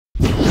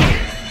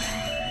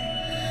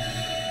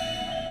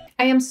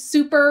I am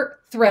super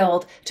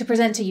thrilled to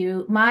present to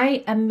you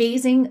my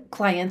amazing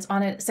clients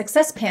on a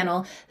success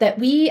panel that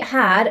we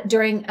had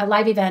during a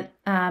live event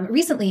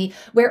recently,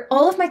 where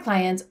all of my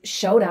clients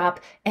showed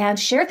up and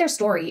shared their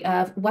story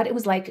of what it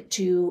was like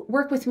to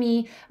work with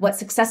me, what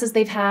successes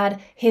they've had,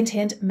 hint,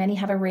 hint, many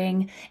have a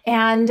ring,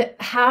 and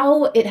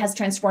how it has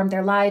transformed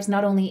their lives,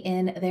 not only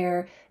in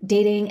their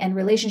dating and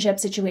relationship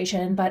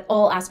situation, but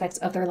all aspects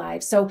of their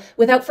lives. So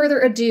without further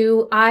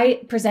ado,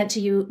 I present to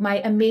you my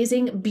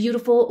amazing,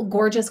 beautiful,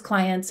 gorgeous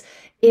clients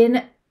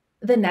in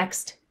the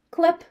next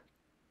clip.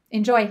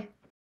 Enjoy.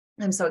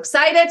 I'm so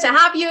excited to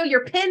have you.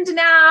 You're pinned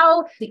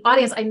now. The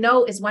audience I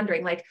know is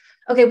wondering, like,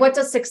 okay, what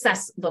does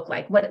success look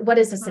like? What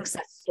is a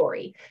success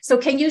story? So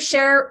can you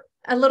share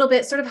a little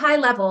bit, sort of high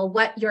level,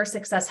 what your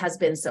success has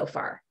been so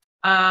far?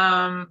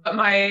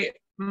 My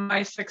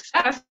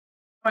success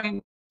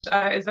point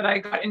is that I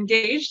got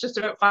engaged just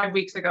about 5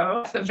 weeks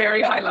ago. It's a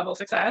very high level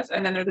success.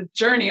 And then there's a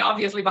journey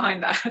obviously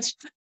behind that.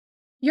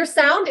 Your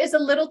sound is a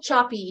little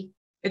choppy.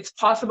 It's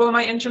possible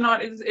my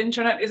internet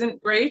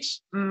isn't great.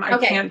 I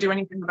can't do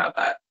anything about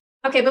that.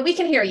 Okay, but we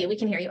can hear you. We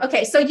can hear you.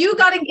 Okay, so you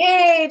got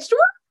engaged.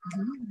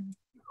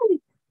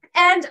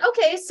 And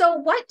okay, so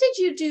what did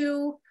you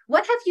do?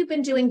 What have you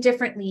been doing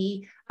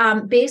differently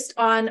based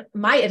on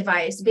my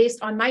advice,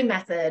 based on my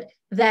method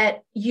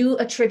that you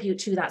attribute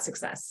to that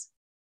success?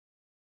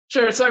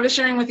 Sure. So I was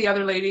sharing with the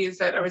other ladies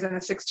that I was in a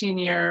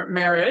 16-year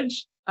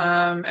marriage.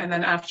 And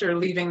then after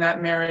leaving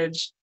that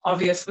marriage,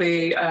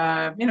 obviously,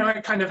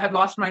 I kind of had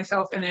lost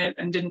myself in it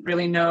and didn't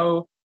really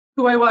know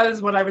who I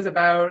was, what I was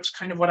about,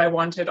 kind of what I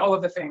wanted, all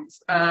of the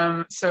things.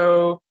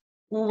 So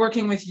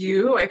working with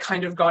you, I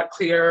kind of got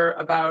clear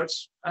about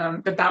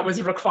that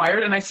was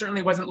required. And I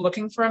certainly wasn't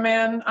looking for a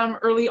man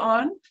early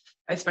on.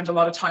 I spent a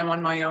lot of time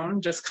on my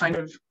own, just kind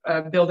of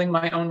building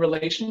my own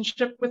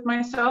relationship with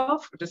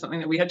myself, which is something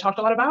that we had talked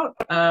a lot about.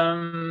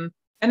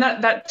 And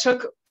that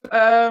took,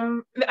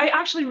 I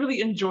actually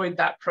really enjoyed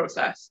that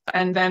process.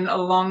 And then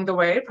along the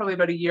way, probably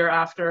about a year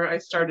after, I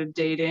started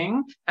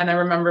dating. And I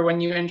remember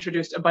when you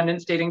introduced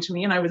abundance dating to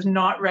me, and I was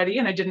not ready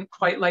and I didn't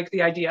quite like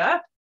the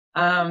idea.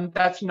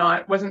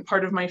 Wasn't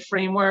part of my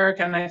framework.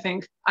 And I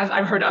think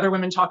I've heard other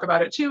women talk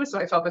about it too. So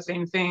I felt the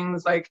same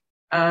things, like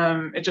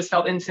it just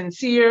felt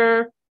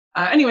insincere.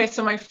 Anyway,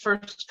 so my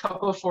first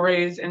couple of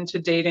forays into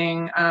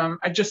dating,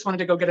 I just wanted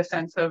to go get a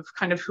sense of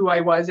kind of who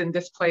I was in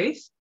this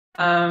place.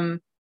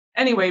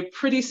 Anyway,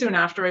 pretty soon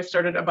after, I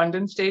started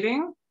abundance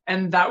dating,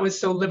 and that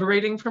was so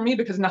liberating for me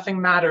because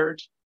nothing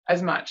mattered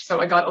as much. So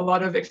I got a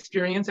lot of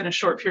experience in a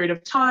short period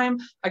of time.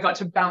 I got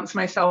to bounce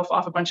myself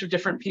off a bunch of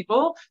different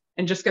people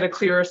and just get a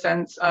clearer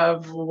sense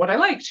of what I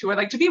liked, who I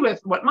liked to be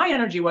with, what my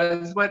energy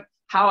was,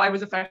 how I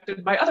was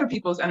affected by other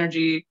people's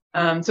energy.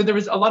 So there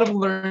was a lot of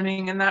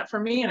learning in that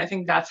for me. And I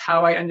think that's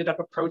how I ended up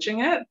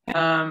approaching it.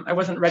 I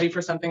wasn't ready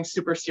for something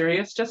super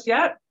serious just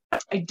yet.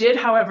 I did,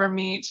 however,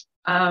 meet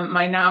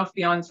my now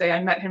fiance.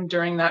 I met him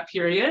during that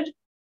period.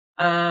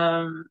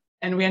 And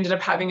we ended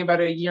up having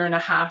about a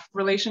 1.5-year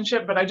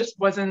relationship, but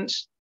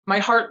my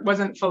heart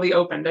wasn't fully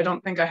opened. I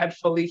don't think I had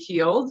fully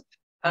healed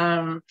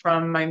from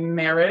my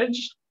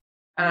marriage.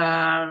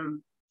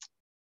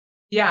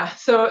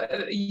 So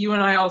you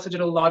and I also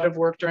did a lot of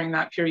work during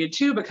that period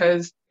too,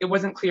 because it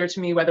wasn't clear to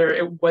me whether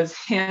it was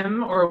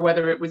him or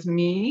whether it was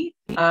me.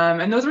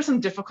 And those were some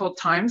difficult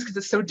times because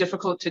it's so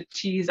difficult to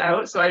tease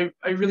out. So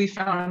I really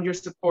found your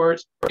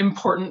support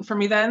important for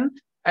me then.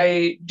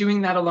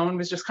 Doing that alone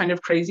was just kind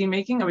of crazy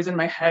making. I was in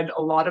my head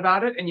a lot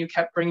about it, and you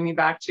kept bringing me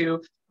back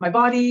to my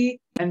body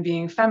and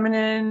being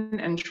feminine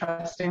and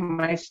trusting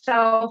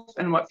myself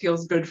and what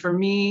feels good for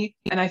me.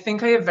 And I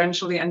think I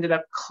eventually ended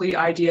up clear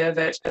idea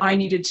that I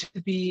needed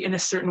to be in a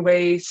certain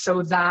way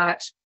so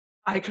that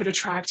I could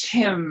attract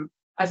him,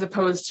 as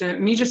opposed to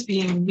me just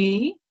being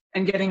me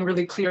and getting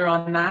really clear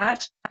on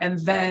that. And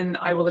then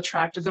I will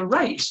attract the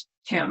right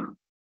him.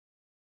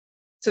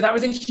 So that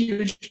was a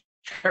huge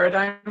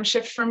paradigm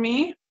shift for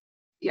me.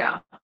 Yeah.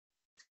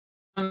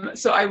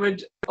 So I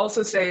would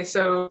also say,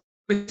 so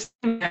with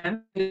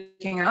him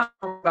picking up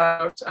for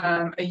about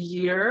a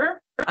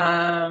year,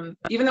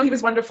 even though he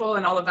was wonderful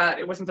and all of that,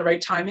 it wasn't the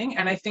right timing.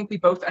 And I think we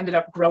both ended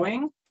up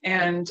growing,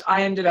 and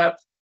I ended up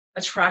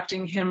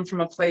attracting him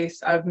from a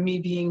place of me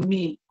being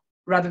me,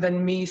 rather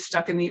than me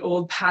stuck in the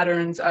old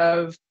patterns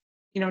of,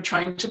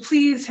 trying to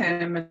please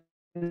him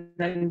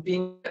and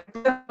being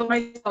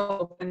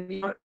myself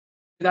and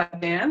that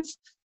dance.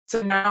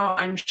 So now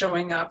I'm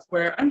showing up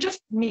where I'm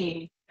just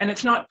me, and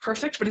it's not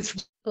perfect, but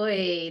it's.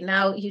 Boy,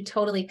 now you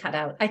totally cut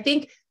out. I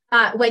think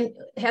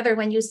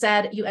when you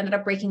said you ended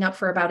up breaking up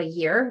for about a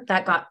year,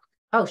 that got,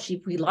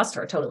 we lost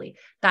her totally.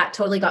 That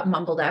totally got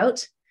mumbled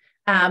out.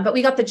 But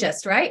we got the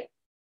gist, right?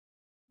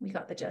 We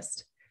got the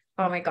gist.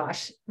 Oh my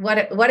gosh. What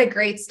a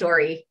great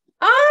story.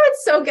 Oh,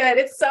 it's so good.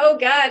 It's so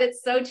good.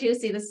 It's so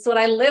juicy. This is what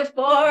I live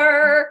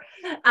for.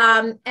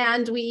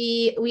 And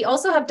we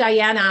also have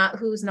Diana,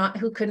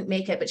 who couldn't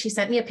make it, but she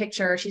sent me a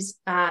picture. She's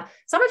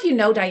some of you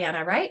know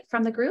Diana, right?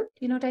 From the group.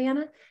 Do you know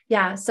Diana?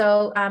 Yeah.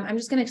 So I'm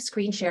just going to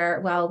screen share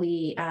while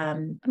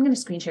I'm going to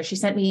screen share.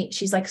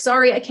 She's like,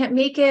 sorry, I can't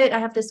make it. I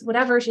have this,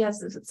 whatever. She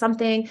has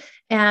something.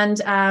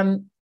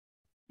 And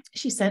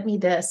she sent me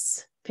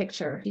this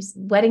picture. She's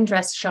wedding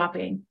dress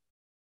shopping.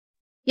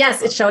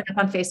 Yes, it's showing up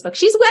on Facebook.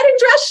 She's wedding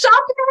dress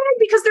shopping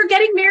because they're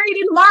getting married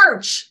in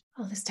March.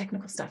 All this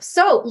technical stuff.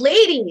 So,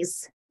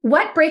 ladies,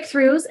 what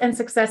breakthroughs and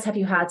success have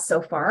you had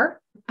so far?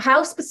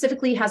 How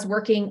specifically has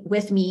working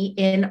with me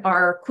in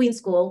our Queen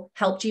School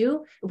helped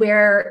you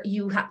where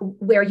you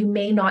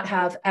may not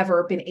have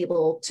ever been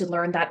able to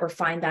learn that or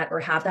find that or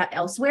have that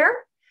elsewhere?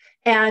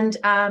 And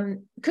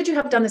could you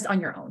have done this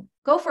on your own?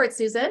 Go for it,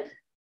 Susan.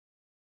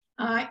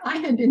 I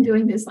had been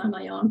doing this on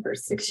my own for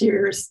 6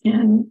 years,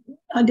 and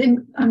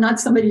I'm not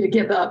somebody to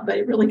give up, but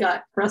it really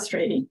got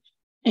frustrating.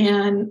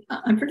 And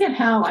I forget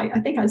how, I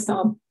think I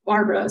saw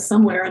Barbara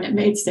somewhere and it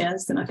made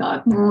sense. And I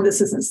thought, no, this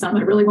isn't something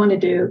I really want to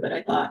do, but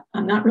I thought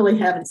I'm not really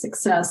having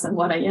success in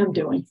what I am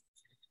doing.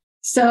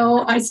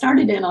 So I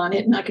started in on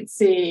it, and I could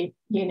see,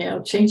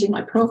 changing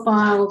my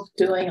profile,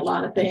 doing a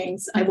lot of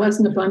things. I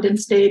wasn't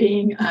abundance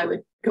dating. I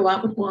would go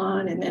out with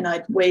one and then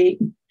I'd wait,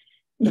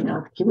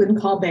 he wouldn't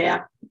call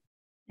back.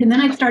 And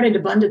then I started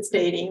abundance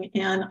dating.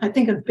 And I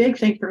think a big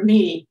thing for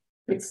me,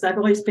 because I've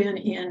always been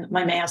in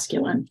my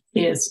masculine,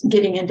 is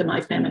getting into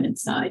my feminine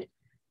side,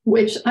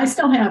 which I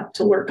still have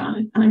to work on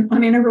it.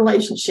 I'm in a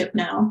relationship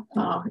now.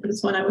 It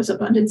was when I was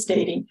abundance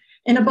dating.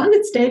 And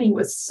abundance dating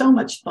was so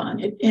much fun.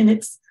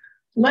 It's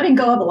letting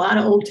go of a lot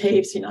of old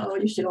tapes,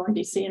 you should only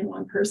be seeing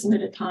one person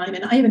at a time.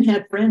 And I even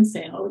had friends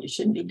saying, oh, you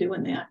shouldn't be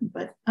doing that.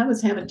 But I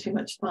was having too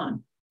much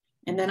fun.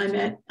 And then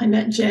I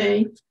met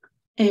Jay,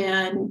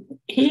 and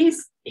he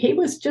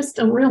was just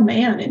a real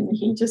man. And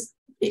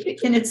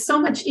it's so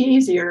much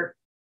easier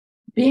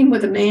being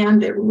with a man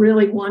that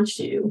really wants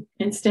you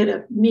instead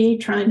of me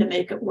trying to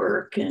make it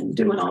work and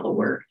doing all the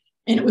work.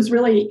 And it was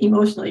really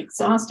emotionally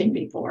exhausting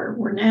before,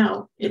 where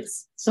now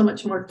it's so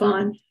much more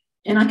fun,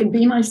 and I can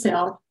be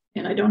myself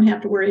and I don't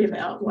have to worry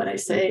about what I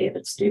say, if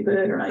it's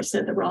stupid or I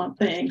said the wrong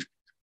thing.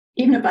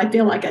 Even if I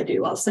feel like I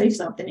do, I'll say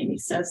something and he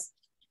says,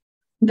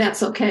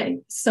 that's okay.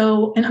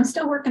 So, and I'm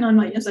still working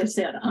on as I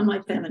said, on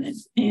my feminine.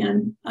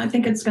 And I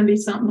think it's going to be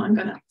something I'm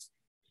going to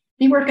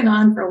be working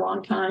on for a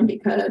long time,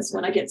 because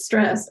when I get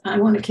stressed, I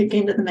want to kick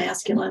into the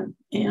masculine,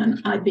 and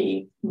I'd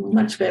be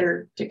much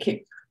better to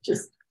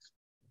just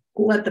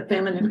let the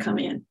feminine come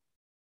in.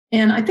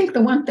 And I think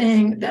the one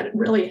thing that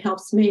really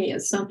helps me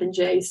is something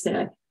Jay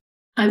said.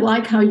 I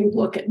like how you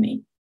look at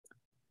me.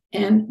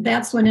 And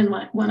that's when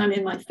I'm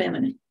in my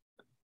feminine.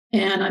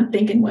 And I'm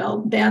thinking,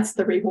 well, that's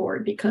the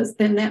reward, because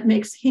then that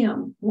makes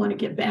him want to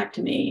give back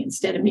to me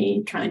instead of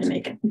me trying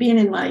to being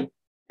in my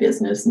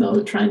business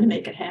mode, trying to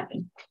make it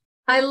happen.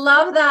 I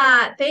love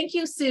that. Thank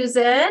you,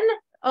 Susan.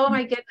 Oh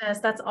my goodness,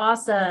 that's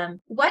awesome.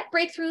 What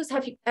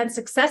breakthroughs and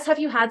success have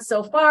you had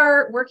so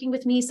far working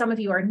with me? Some of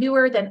you are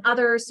newer than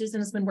others.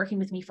 Susan has been working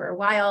with me for a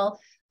while.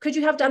 Could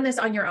you have done this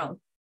on your own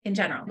in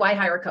general? Why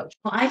hire a coach?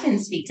 Well, I can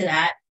speak to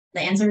that.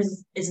 The answer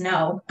is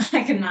no.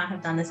 I could not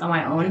have done this on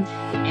my own.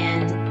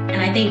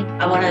 And I think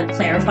I want to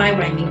clarify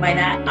what I mean by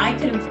that. I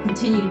could have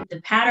continued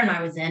the pattern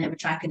I was in of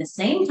attracting the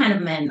same kind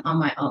of men on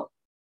my own.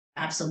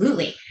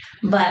 Absolutely.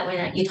 But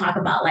when you talk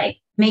about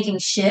making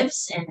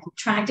shifts and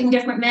attracting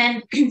different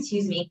men,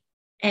 excuse me,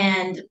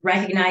 and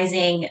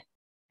recognizing,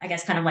 I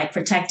guess, kind of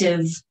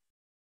protective,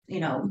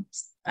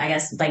 I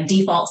guess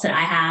defaults that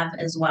I have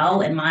as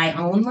well in my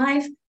own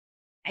life.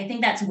 I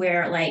think that's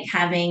where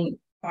having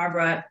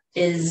Barbara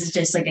is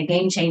just a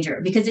game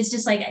changer, because it's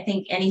just I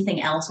think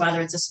anything else,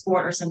 whether it's a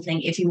sport or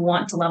something, if you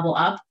want to level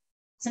up,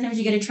 sometimes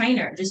you get a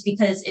trainer, just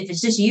because if it's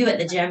just you at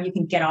the gym, you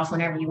can get off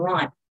whenever you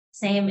want.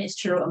 Same is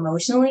true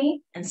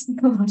emotionally and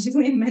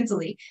psychologically and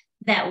mentally,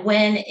 that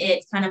when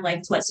it's kind of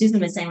what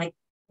Susan was saying,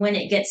 when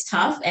it gets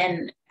tough,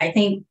 and I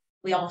think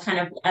we all kind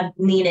of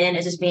lean in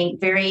as just being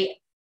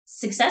very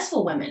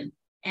successful women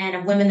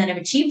and women that have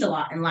achieved a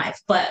lot in life.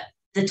 But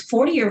the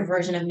 40-year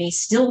version of me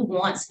still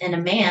wants in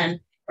a man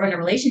or in a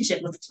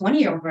relationship with the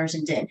 20-year-old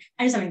version did.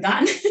 I just haven't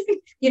gotten,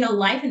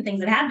 life and things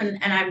that happen.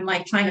 And I'm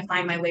trying to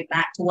find my way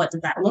back to what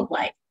does that look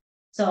like.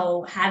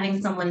 So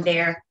having someone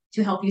there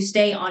to help you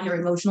stay on your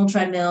emotional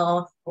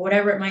treadmill or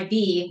whatever it might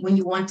be when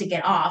you want to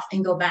get off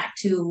and go back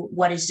to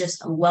what is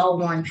just a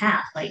well-worn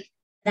path.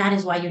 That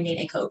is why you need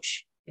a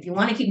coach. If you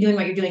want to keep doing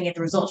what you're doing, get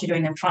the results you're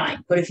doing, then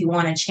fine. But if you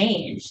want to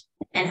change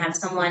and have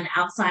someone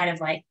outside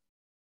of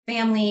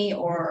family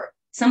or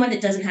someone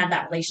that doesn't have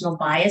that relational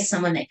bias,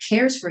 someone that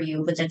cares for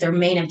you, but that their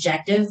main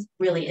objective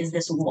really is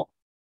this goal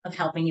of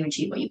helping you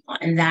achieve what you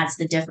want. And that's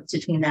the difference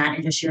between that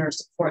and just your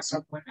support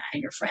circle and that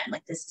and your friend.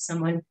 This is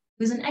someone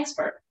who's an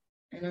expert,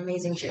 an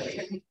amazing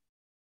cheerleader.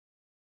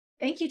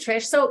 Thank you,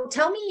 Trish. So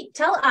tell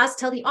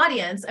the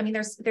audience,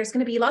 there's going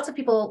to be lots of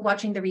people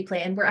watching the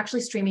replay, and we're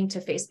actually streaming to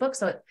Facebook.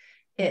 So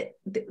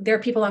there are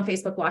people on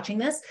Facebook watching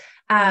this.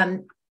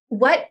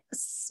 what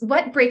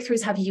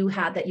breakthroughs have you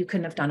had that you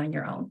couldn't have done on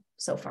your own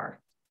so far?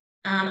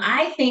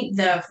 I think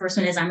the first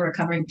one is I'm a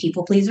recovering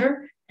people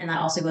pleaser, and that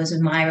also goes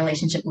with my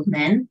relationship with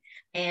men.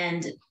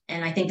 And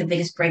I think the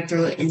biggest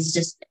breakthrough is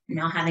just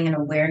now having an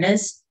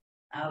awareness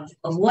of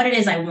what it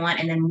is I want,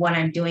 and then what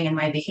I'm doing in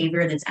my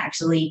behavior that's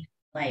actually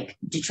like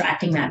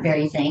detracting that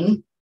very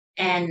thing.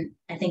 And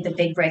I think the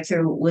big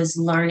breakthrough was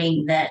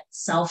learning that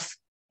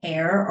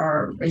self-care,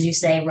 or as you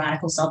say,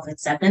 radical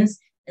self-acceptance,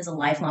 is a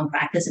lifelong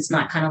practice. It's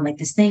not kind of like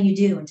this thing you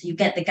do until you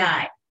get the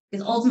guy.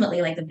 Because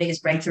ultimately, like the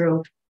biggest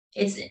breakthrough,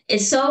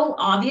 it's so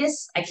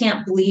obvious. I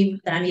can't believe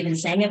that I'm even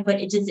saying it, but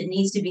it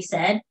needs to be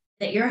said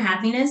that your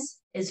happiness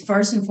is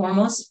first and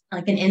foremost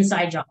like an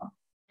inside job,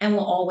 and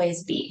will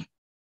always be,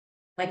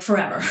 like,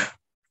 forever.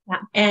 Yeah.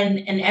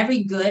 And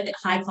every good,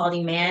 high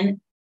quality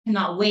man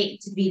cannot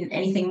wait to be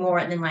anything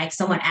more than like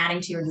someone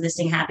adding to your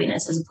existing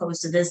happiness, as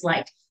opposed to this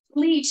like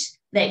leech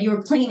that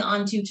you're clinging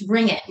onto to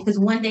bring it, because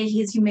one day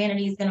his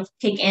humanity is going to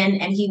kick in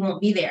and he won't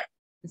be there.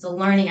 And so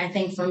learning, I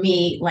think for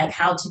me, like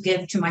how to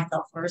give to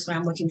myself first when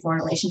I'm looking for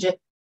a relationship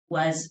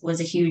was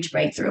a huge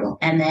breakthrough.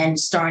 And then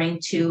starting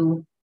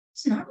to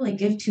just not really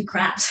give two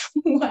craps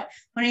what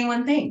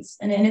anyone thinks,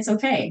 and it's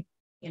okay,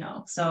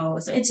 so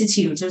it's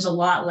huge. There's a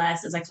lot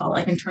less, as I call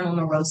it, like internal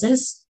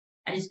neurosis.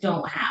 I just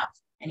don't have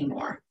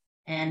anymore.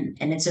 And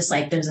it's just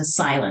like there's a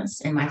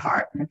silence in my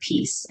heart and a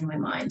peace in my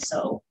mind.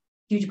 So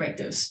huge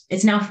breakthroughs.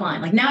 It's now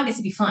fun. Like now it gets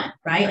to be fun,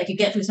 right? Like you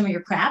get through some of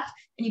your crap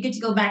and you get to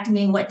go back to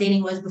being what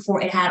dating was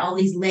before it had all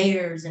these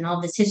layers and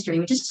all this history,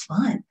 which is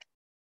fun.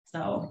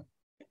 So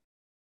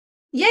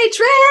yay,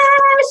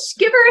 Trish!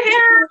 Give her a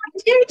hand.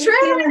 Yay,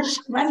 Trish!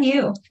 Love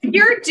you.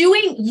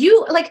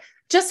 You like,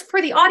 just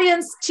for the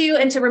audience too,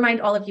 and to remind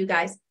all of you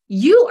guys,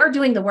 you are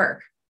doing the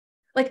work.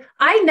 Like,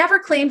 I never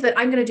claimed that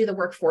I'm going to do the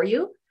work for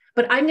you,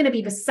 but I'm going to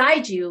be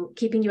beside you,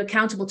 keeping you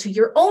accountable to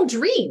your own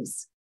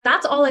dreams.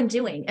 That's all I'm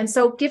doing. And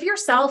so give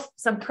yourself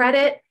some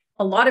credit,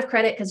 a lot of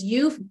credit, because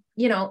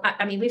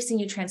I mean, we've seen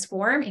you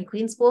transform in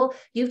Queen School.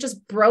 You've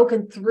just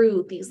broken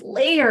through these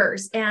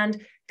layers and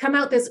come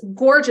out this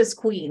gorgeous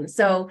queen.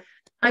 So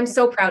I'm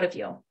so proud of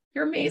you.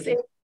 You're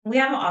amazing. We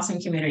have an awesome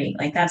community.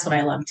 Like, that's what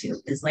I love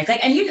too, is like,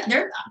 and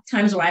there are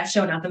times where I've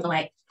shown up and been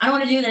like, I don't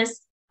want to do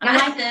this. I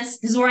don't like this.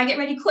 This is where I get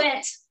ready to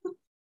quit.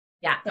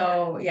 Yeah.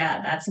 So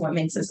yeah, that's what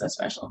makes it so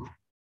special.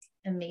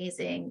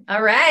 Amazing.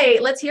 All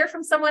right. Let's hear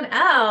from someone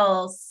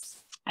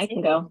else. I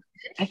can go.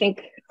 I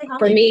think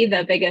for me,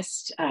 the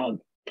biggest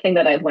thing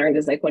that I've learned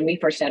is like when we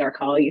first had our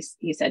call, you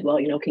said, well,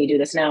 can you do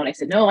this now? And I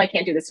said, no, I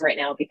can't do this right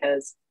now,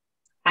 because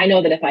I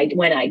know that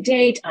when I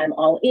date, I'm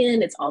all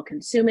in, it's all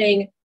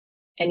consuming.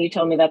 And you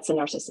told me that's a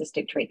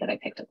narcissistic trait that I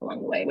picked up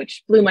along the way,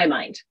 which blew my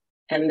mind.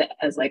 And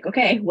I was like,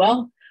 okay,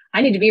 well,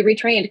 I need to be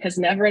retrained, because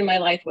never in my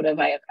life would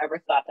I have ever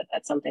thought that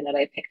that's something that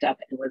I picked up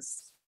and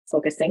was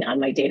focusing on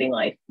my dating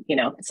life.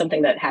 It's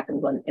something that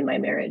happened in my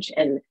marriage.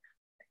 And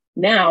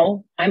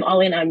now I'm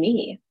all in on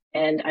me,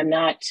 and I'm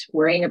not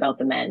worrying about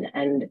the men.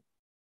 And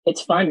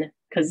it's fun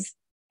because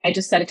I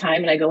just set a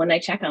time and I go and I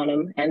check on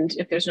them. And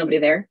if there's nobody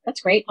there,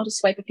 that's great. I'll just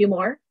swipe a few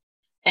more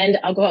and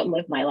I'll go out and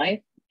live my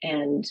life.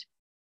 And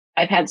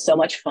I've had so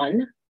much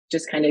fun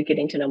just kind of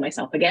getting to know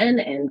myself again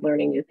and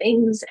learning new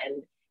things.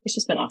 And it's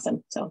just been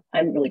awesome. So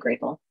I'm really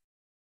grateful.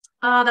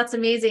 Oh, that's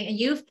amazing.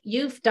 And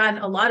you've done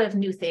a lot of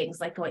new things,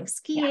 like going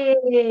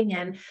skiing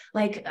and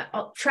like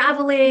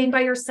traveling by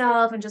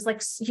yourself, and just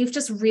like, you've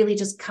just really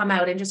just come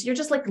out and you're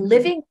just like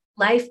living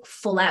life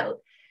full out.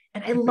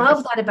 And I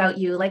love that about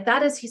you. Like,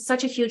 that is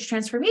such a huge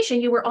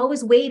transformation. You were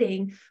always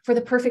waiting for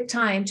the perfect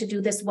time to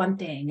do this one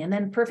thing, and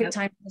then perfect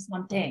time for this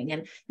one thing.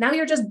 And now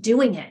you're just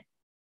doing it.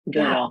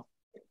 Doing it all.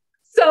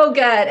 So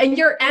good. And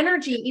your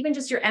energy, even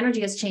just your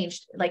energy has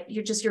changed. Like,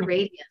 your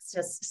radiance,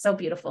 just so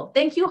beautiful.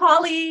 Thank you,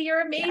 Holly.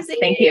 You're amazing.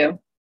 Yeah, thank you.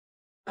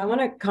 I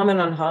want to comment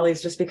on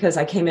Holly's just because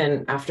I came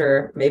in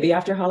after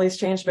Holly's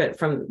changed, but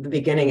from the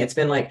beginning, it's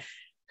been like,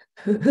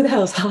 who the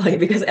hell is Holly?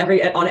 Because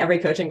on every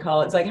coaching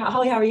call, it's like,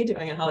 Holly, how are you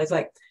doing? And Holly's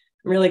like,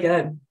 I'm really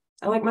good.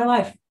 I like my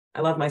life.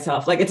 I love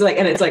myself. Like, it's like,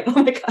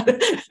 oh my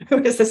God, who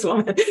is this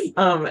woman?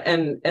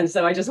 And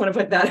so I just want to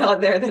put that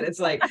out there, that it's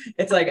like,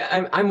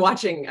 I'm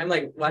watching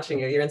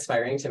you. You're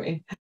inspiring to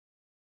me.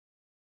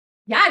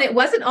 Yeah. And it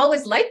wasn't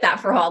always like that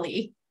for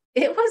Holly.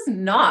 It was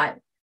not.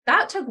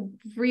 That took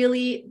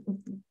really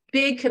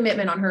big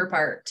commitment on her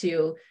part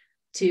to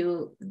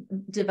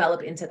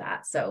develop into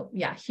that. So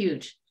yeah,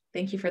 huge.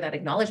 Thank you for that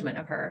acknowledgement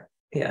of her.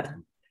 Yeah.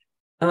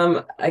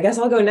 I guess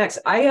I'll go next.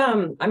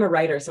 I'm a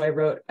writer, so I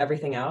wrote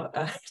everything out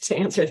to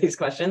answer these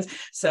questions.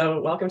 So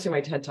welcome to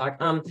my TED Talk.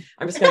 I'm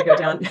just going to go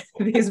down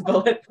these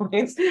bullet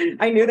points.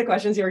 I knew the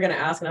questions you were going to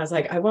ask, and I was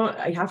like,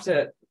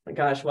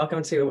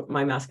 welcome to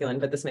my masculine,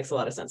 but this makes a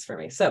lot of sense for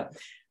me. So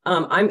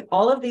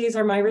all of these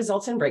are my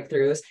results and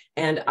breakthroughs.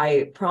 And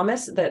I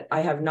promise that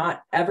I have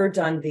not ever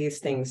done these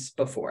things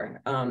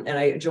before. And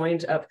I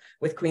joined up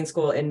with Queen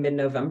School in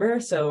mid-November.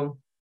 So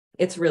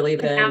it's really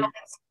been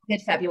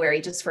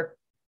mid-February, just for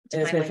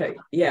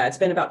it's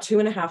been about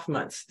 2.5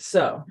 months.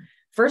 So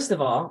first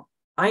of all,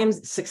 I am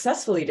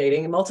successfully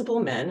dating multiple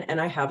men,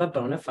 and I have a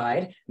bona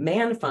fide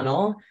man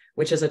funnel,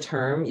 which is a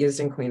term used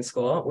in Queen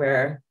School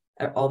where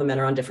all the men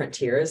are on different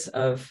tiers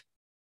of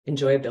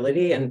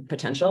enjoyability and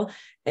potential.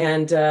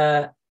 And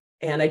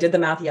I did the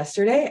math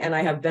yesterday, and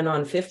I have been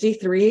on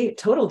 53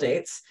 total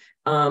dates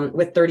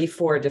with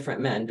 34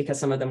 different men, because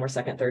some of them were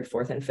second, third,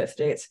 fourth, and fifth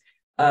dates.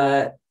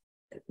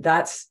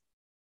 That's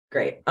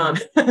great.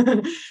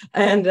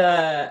 And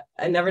I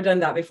never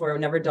done that before.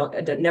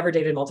 Never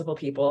dated multiple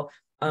people.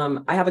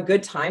 I have a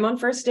good time on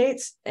first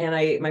dates, and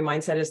my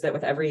mindset is that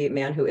with every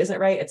man who isn't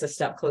right, it's a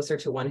step closer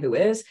to one who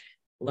is.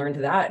 Learned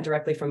that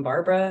directly from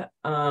Barbara.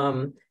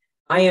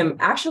 I am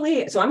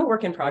actually, so I'm a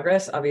work in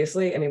progress,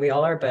 obviously. I mean, we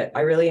all are, but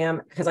I really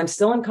am, because I'm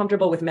still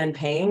uncomfortable with men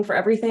paying for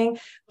everything.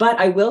 But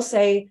I will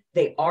say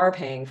they are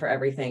paying for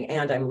everything,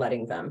 and I'm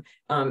letting them,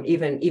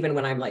 even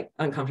when I'm like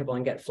uncomfortable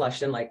and get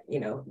flushed and like,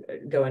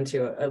 go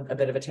into a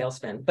bit of a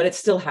tailspin. But it's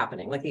still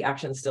happening. Like the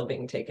action's still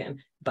being taken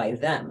by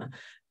them.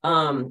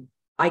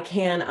 I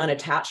can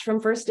unattach from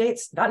first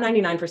dates about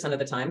 99% of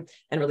the time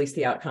and release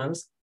the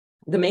outcomes.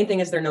 The main thing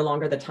is they're no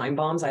longer the time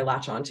bombs I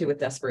latch onto with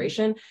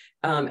desperation.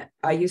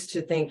 I used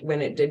to think when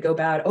it did go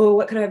bad, oh,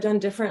 what could I have done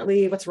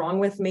differently? What's wrong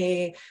with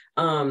me?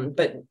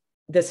 But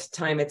this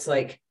time it's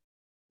like,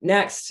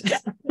 next.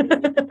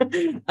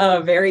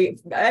 Very,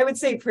 I would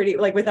say pretty,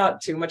 like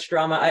without too much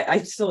drama.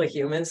 I'm still a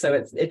human, so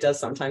it does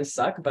sometimes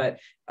suck, but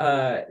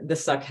the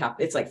suck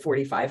it's like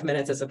 45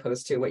 minutes as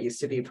opposed to what used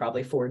to be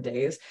probably 4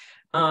 days.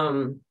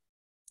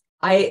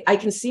 I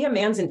can see a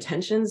man's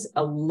intentions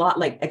a lot,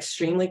 like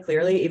extremely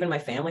clearly. Even my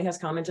family has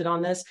commented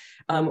on this,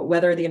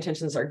 whether the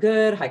intentions are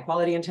good, high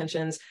quality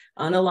intentions,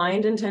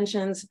 unaligned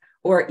intentions,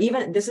 or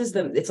even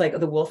it's like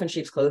the wolf in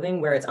sheep's clothing,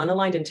 where it's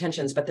unaligned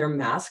intentions, but they're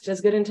masked as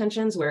good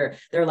intentions, where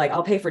they're like,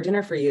 I'll pay for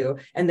dinner for you.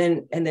 And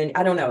then,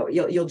 I don't know,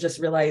 you'll just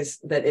realize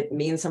that it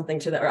means something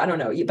to them, or I don't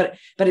know,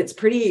 but it's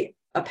pretty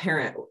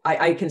apparent.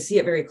 I can see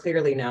it very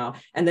clearly now.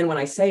 And then when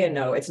I say a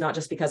no, it's not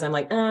just because I'm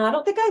like, I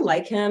don't think I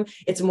like him.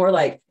 It's more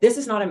like, this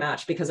is not a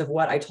match because of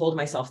what I told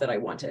myself that I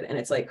wanted. And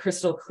it's like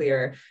crystal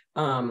clear,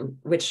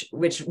 which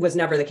was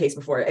never the case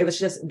before. It was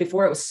just,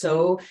 before it was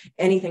so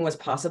anything was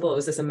possible. It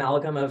was this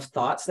amalgam of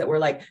thoughts that were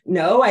like,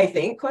 no, I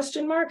think ?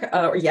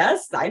 Or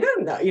yes, I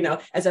don't know,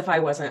 as if I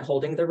wasn't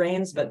holding the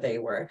reins, but they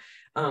were.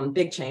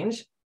 Big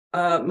change.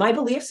 My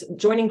beliefs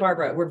joining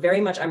Barbara were very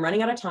much, I'm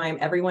running out of time.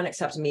 Everyone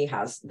except me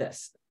has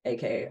this,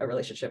 aka a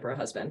relationship or a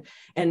husband.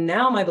 And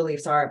now my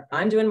beliefs are,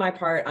 I'm doing my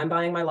part, I'm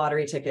buying my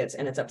lottery tickets,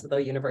 and it's up to the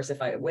universe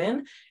if I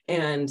win.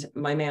 And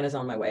my man is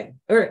on my way,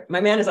 or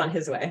my man is on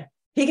his way.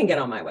 He can get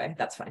on my way.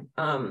 That's fine.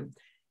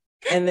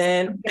 And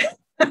then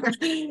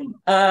 3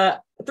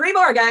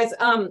 more, guys.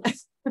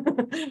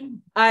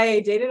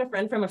 I dated a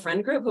friend from a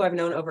friend group who I've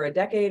known over a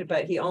decade,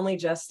 but he only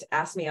just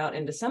asked me out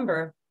in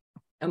December,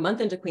 a month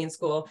into Queen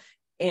School.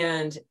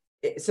 And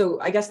so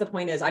I guess the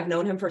point is, I've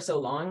known him for so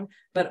long,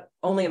 but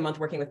only a month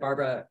working with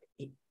Barbara.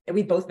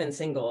 We've both been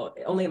single,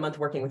 only a month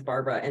working with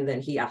Barbara. And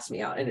then he asked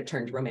me out and it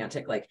turned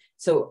romantic. Like,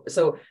 so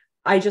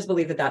I just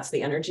believe that that's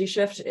the energy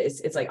shift.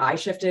 It's like I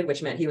shifted,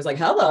 which meant he was like,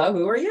 hello,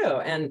 who are you?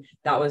 And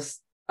that was,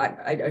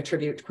 I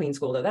attribute Queen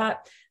School to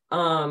that.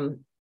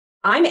 I'm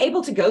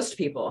able to ghost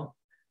people.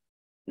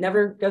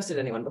 Never ghosted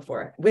anyone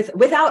before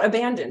without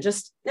abandon.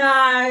 Just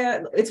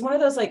it's one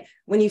of those, like,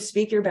 when you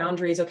speak your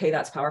boundaries, okay,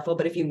 that's powerful.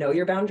 But if you know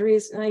your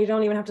boundaries, you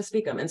don't even have to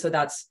speak them. And so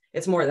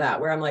it's more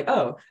that, where I'm like,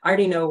 oh, I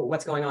already know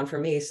what's going on for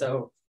me.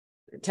 So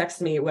text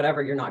me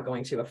whatever, you're not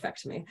going to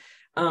affect me.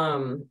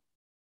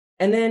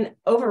 And then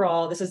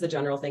overall, this is the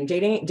general thing.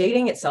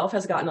 Dating itself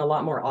has gotten a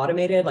lot more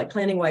automated, like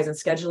planning wise and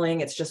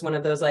scheduling. It's just one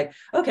of those like,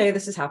 okay,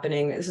 this is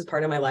happening. This is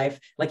part of my life.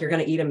 Like, you're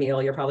going to eat a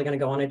meal. You're probably going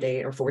to go on a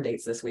date or 4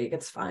 dates this week.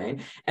 It's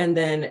fine. And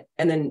then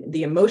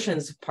the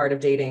emotions part of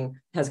dating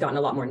has gotten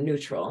a lot more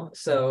neutral.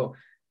 So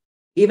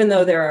even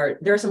though there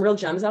are some real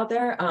gems out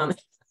there,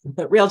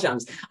 real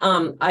gems.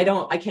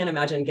 I can't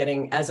imagine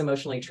getting as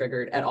emotionally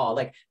triggered at all.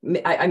 Like,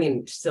 I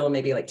mean, still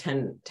maybe like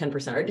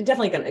 10%, or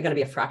definitely going to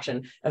be a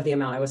fraction of the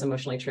amount I was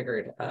emotionally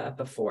triggered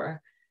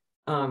before.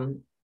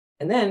 And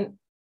then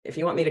if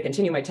you want me to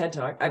continue my TED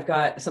Talk, I've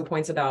got some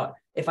points about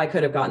if I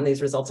could have gotten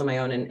these results on my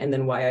own, and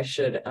then why I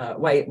should,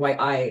 why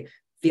I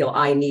feel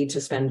I need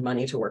to spend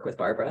money to work with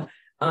Barbara.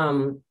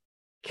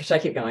 Should I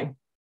keep going?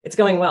 It's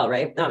going well,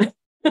 right?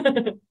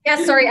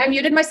 Yeah, sorry, I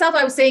muted myself.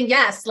 I was saying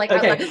yes. Like,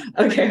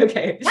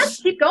 okay.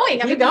 Yes, keep going.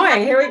 Keep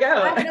going. Here we go.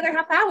 I have another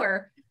half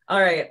hour. All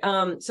right.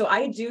 So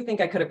I do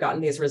think I could have gotten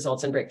these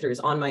results and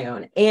breakthroughs on my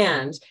own,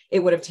 and it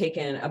would have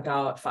taken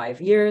about 5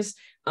 years.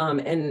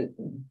 And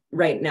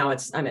right now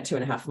I'm at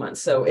 2.5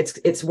 months. So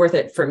it's worth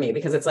it for me,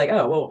 because it's like,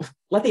 oh, well,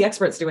 let the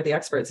experts do what the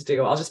experts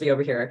do. I'll just be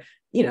over here,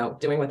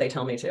 doing what they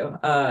tell me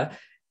to.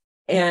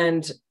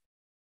 And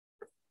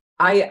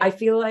I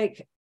feel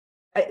like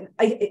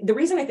the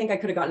reason I think I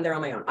could have gotten there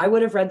on my own, I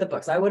would have read the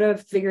books, I would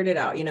have figured it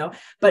out,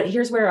 but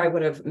here's where I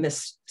would have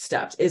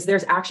misstepped is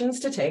there's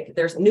actions to take.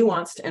 There's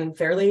nuanced and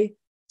fairly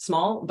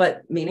small,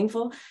 but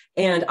meaningful.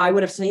 And I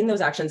would have seen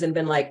those actions and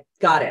been like,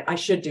 got it, I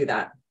should do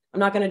that. I'm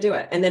not going to do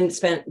it. And then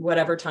spent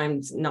whatever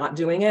time not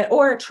doing it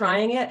or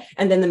trying it.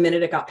 And then the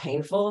minute it got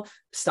painful,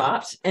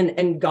 stopped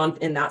and gone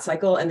in that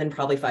cycle. And then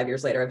probably 5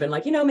 years later, I've been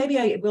like, maybe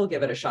I will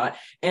give it a shot.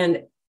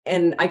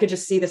 And I could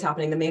just see this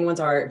happening. The main ones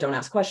are don't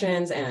ask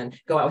questions and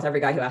go out with every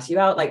guy who asks you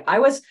out. Like I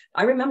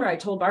remember I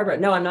told Barbara,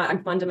 no,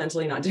 I'm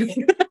fundamentally not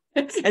doing that.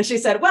 And she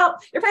said, well,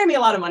 you're paying me a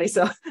lot of money,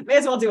 so may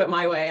as well do it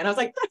my way. And I was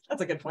like,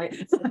 that's a good point.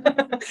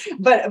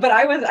 but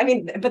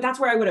that's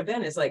where I would have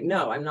been, is like,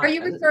 no, I'm not. Are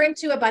you referring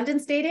to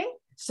abundance dating?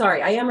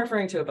 Sorry, I am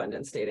referring to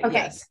abundance dating. Okay.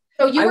 Yes.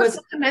 So you were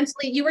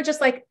fundamentally, you were just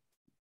like,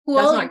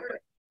 cool.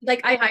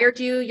 Like, I hired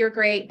you, you're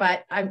great,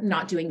 but I'm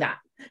not doing that.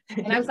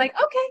 And I was like,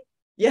 okay.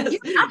 Yes.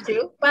 You have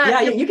to, but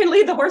yeah, you can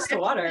lead the horse to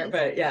water,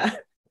 but yeah.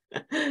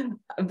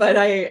 But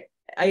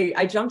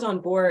I jumped on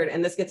board,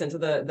 and this gets into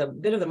the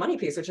bit of the money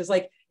piece, which is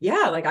like,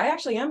 yeah, like I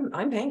actually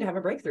I'm paying to have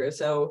a breakthrough.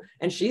 So,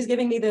 and she's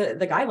giving me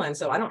the guidelines,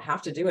 so I don't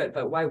have to do it,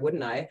 but why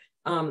wouldn't I?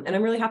 And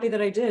I'm really happy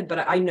that I did,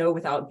 but I know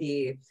without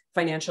the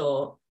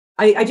financial,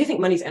 I do think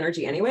money's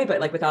energy anyway,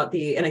 but like without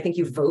and I think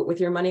you vote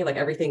with your money, like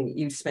everything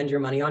you spend your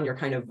money on, you're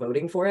kind of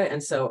voting for it.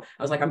 And so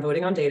I was like, I'm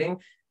voting on dating,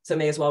 so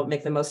may as well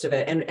make the most of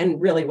it.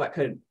 And really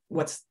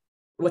what's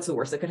the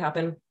worst that could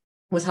happen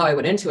was how I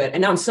went into it.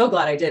 And now I'm so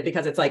glad I did,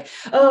 because it's like,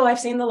 oh, I've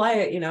seen the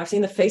light, I've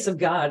seen the face of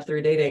God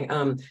through dating.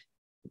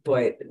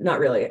 Boy, not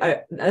really.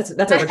 That's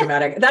over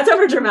dramatic. That's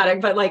over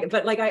dramatic, but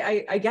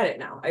I get it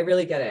now. I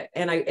really get it.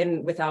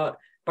 And without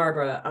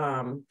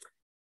Barbara,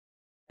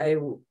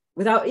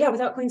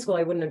 without Queen School,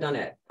 I wouldn't have done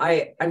it.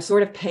 I'm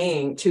sort of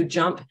paying to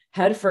jump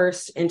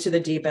headfirst into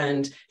the deep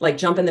end, like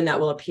jump in the net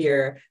will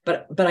appear,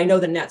 but I know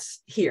the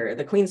net's here.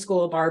 The Queen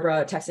School,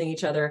 Barbara, texting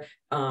each other,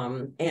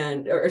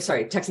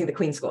 texting the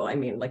Queen School. I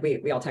mean, like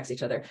we all text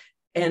each other.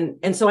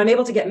 And so I'm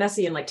able to get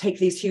messy and like take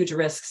these huge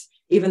risks,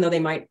 even though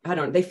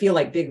they feel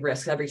like big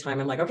risks every time.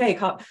 I'm like, okay,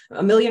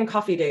 a million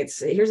coffee dates.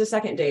 Here's a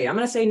second date. I'm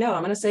going to say no.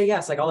 I'm going to say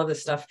yes. Like all of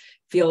this stuff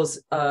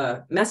feels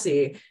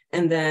messy.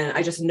 And then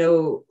I just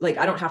know, like,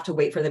 I don't have to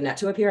wait for the net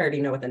to appear. I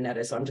already know what the net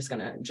is. So I'm just going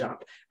to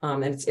jump.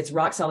 And it's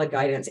rock solid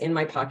guidance in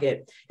my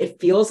pocket. It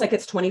feels like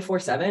it's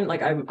 24/7.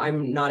 Like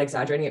I'm not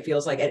exaggerating. It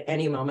feels like at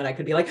any moment I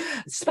could be like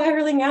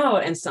spiraling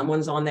out and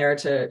someone's on there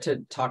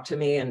to talk to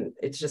me. And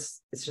it's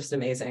just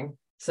amazing.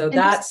 So and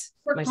that's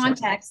for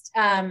context.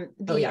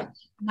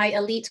 My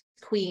elite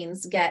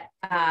queens get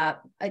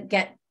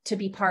to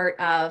be part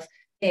of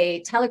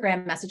a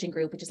Telegram messaging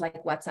group, which is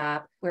like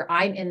WhatsApp, where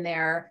I'm in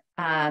there,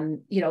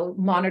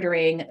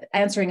 monitoring,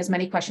 answering as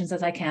many questions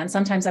as I can.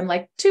 Sometimes I'm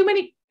like, too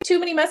many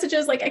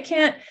messages. Like I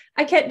can't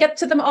get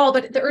to them all,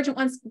 but the urgent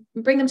ones,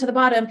 bring them to the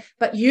bottom.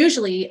 But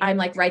usually I'm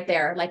like right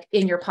there, like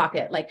in your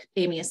pocket, like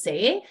Amy is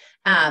saying,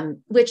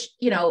 which,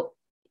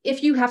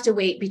 if you have to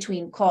wait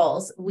between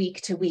calls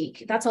week to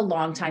week, that's a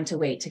long time to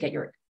wait to get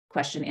your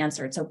question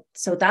answered.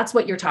 So that's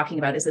what you're talking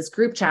about, is this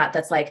group chat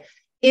that's like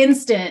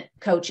instant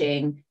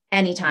coaching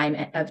anytime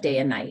of day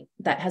and night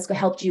that has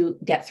helped you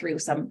get through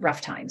some rough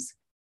times.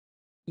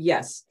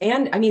 Yes.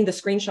 And I mean, the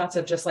screenshots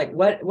of just like,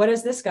 what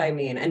does this guy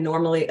mean? And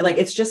normally like,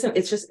 it's just the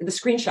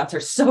screenshots are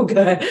so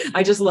good.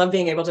 I just love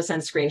being able to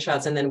send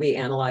screenshots and then we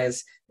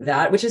analyze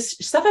that, which is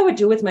stuff I would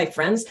do with my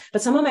friends.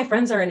 But some of my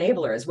friends are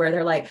enablers where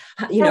they're like,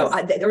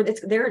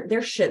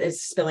 their shit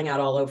is spilling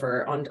out all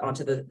over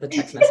onto the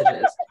text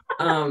messages.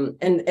 And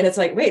it's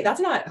like, wait,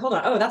 that's not, hold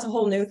on. Oh, that's a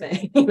whole new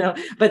thing,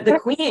 but the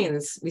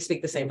queens, we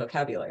speak the same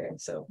vocabulary.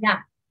 So yeah.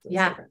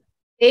 Different.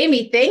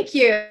 Amy, thank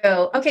you.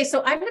 Okay,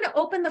 so I'm going to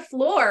open the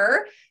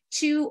floor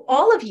to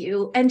all of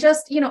you, and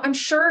just, I'm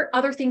sure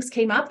other things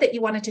came up that you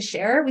wanted to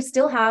share. We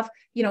still have,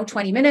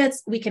 20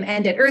 minutes. We can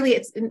end it early.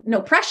 It's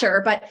no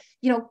pressure, but,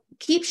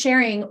 keep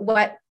sharing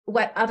what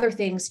other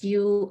things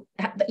you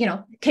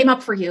came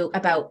up for you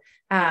about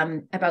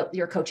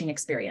your coaching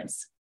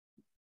experience.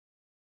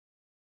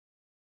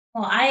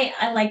 Well,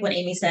 I like what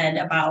Amy said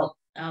about,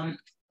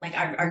 like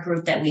our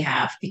group that we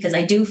have, because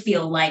I do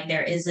feel like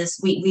there is this,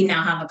 we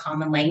now have a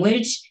common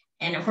language.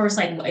 And of course,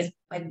 like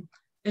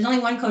there's only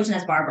one coach, and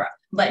that's Barbara,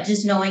 but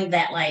just knowing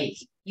that like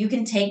you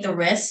can take the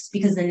risks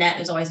because the net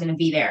is always going to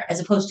be there,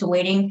 as opposed to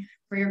waiting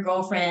for your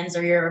girlfriends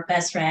or your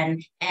best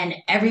friend and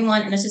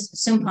everyone. And let's just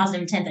assume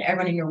positive intent that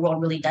everyone in your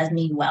world really does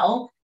mean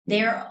well.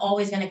 They're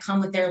always going to come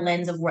with their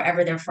lens of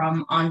wherever they're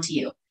from onto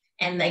you.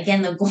 And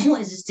again, the goal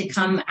is just to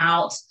come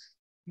out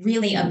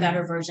really a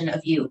better version of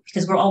you,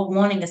 because we're all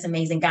wanting this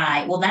amazing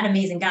guy. Well, that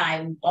amazing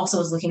guy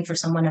also is looking for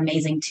someone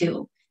amazing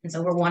too. And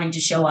so we're wanting to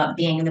show up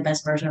being the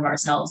best version of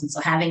ourselves. And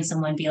so having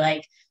someone be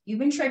like, you've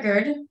been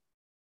triggered.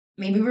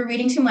 Maybe we're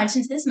reading too much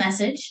into this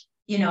message,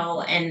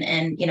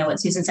 and what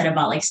Susan said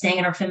about like staying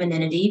in our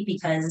femininity,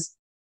 because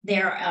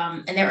there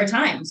are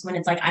times when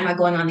it's like, I'm not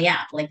going on the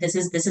app. Like this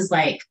is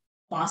like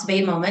boss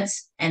babe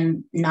moments,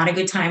 and not a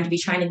good time to be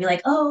trying to be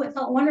like, oh, it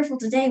felt wonderful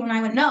today, when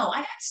I went, no, I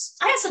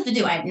have stuff to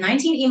do. I have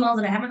 19 emails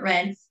that I haven't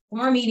read,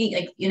 more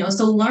meeting,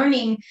 so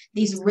learning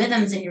these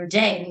rhythms in your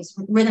day and these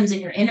rhythms in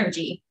your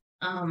energy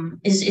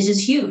is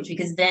just huge,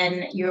 because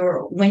then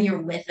when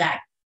you're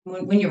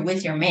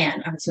with your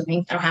man, I'm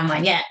assuming, I don't have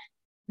mine yet,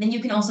 then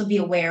you can also be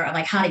aware of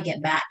like how to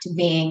get back to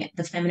being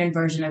the feminine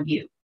version of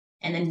you.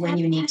 And then when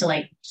you need to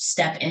like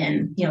step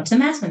in, you know, to the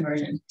masculine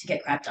version to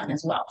get crap done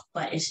as well.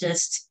 But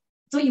it's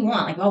what you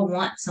want. Like we all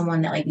want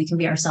someone that like we can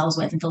be ourselves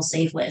with and feel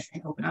safe with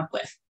and open up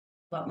with.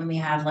 But when we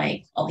have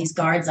like all these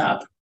guards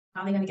up,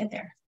 how are they going to get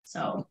there?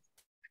 So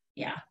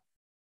yeah.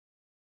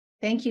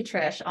 Thank you,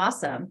 Trish.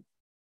 Awesome.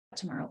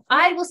 Tomorrow.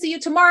 I will see you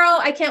tomorrow.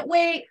 I can't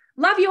wait.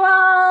 Love you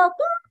all.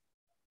 Woo!